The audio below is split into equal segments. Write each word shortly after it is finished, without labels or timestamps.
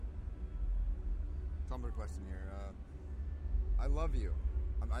Tumblr question here. I love you.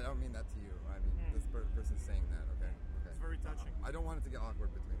 I don't mean that to you. I mean this person's saying that. Okay. It's very touching. I don't want it to get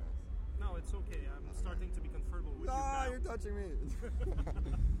awkward between us. No, it's okay. I'm starting to be comfortable with you now. You're touching me.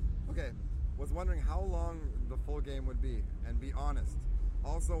 Okay. Was wondering how long the full game would be, and be honest.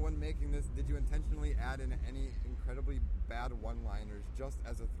 Also, when making this, did you intentionally add in any incredibly bad one-liners just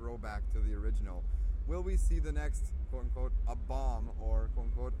as a throwback to the original? Will we see the next, quote-unquote, a bomb, or,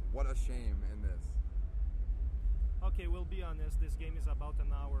 quote-unquote, what a shame in this? Okay, we'll be honest. This game is about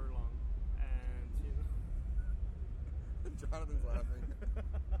an hour long, and, you know... Jonathan's laughing.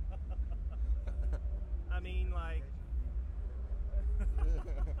 I mean, like...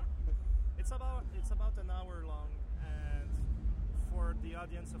 It's about an hour long, and for the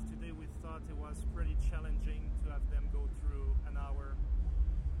audience of today, we thought it was pretty challenging to have them go through an hour.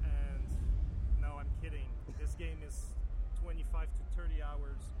 And no, I'm kidding. This game is 25 to 30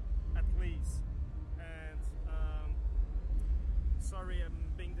 hours at least. And sorry,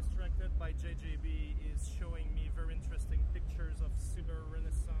 I'm being distracted by JJB is showing me very interesting pictures of Cyber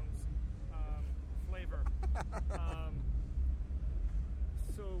Renaissance flavor.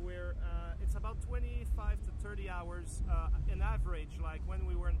 So it's about 25 to 30 hours in average. Like when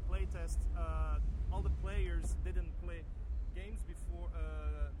we were in playtest, all the players didn't play games before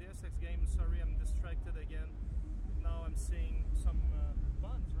the SX game. Sorry, I'm distracted again. Now I'm seeing some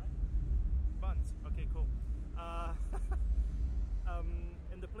buns, right? Buns. Okay, cool.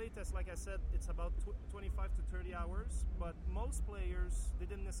 In the playtest, like I said, it's about 25 to 30 hours, but most players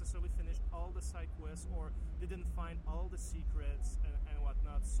didn't necessarily finish all the side quests or didn't find all the secrets and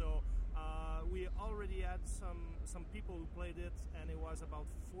whatnot. So we already had some people who played it, and it was about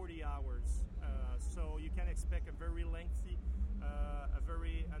 40 hours. So you can expect a very lengthy, a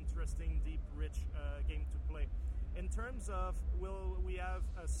very interesting, deep, rich game to play. In terms of will we have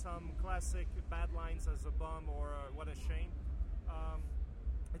some classic bad lines as a bomb or what a shame?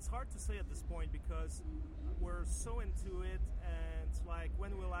 It's hard to say at this point because we're so into it, and like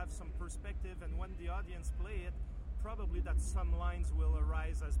when we'll have some perspective and when the audience play it, probably that some lines will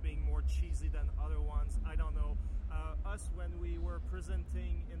arise as being more cheesy than other ones. I don't know. Us, when we were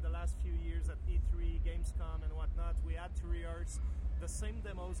presenting in the last few years at E3, Gamescom and whatnot, we had to rehearse the same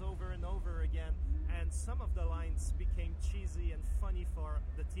demos over and over again, and some of the lines became cheesy and funny for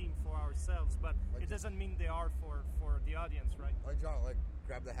the team, for ourselves, but it doesn't mean they are for the audience, right? Like John, like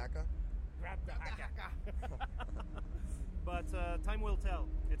grab the hacka? Grab the hacka. But time will tell.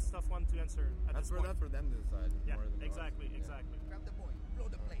 It's a tough one to answer at this point. That's for them to decide. Yeah, more than exactly. Grab the boy, blow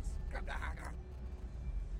the place, grab the hacker.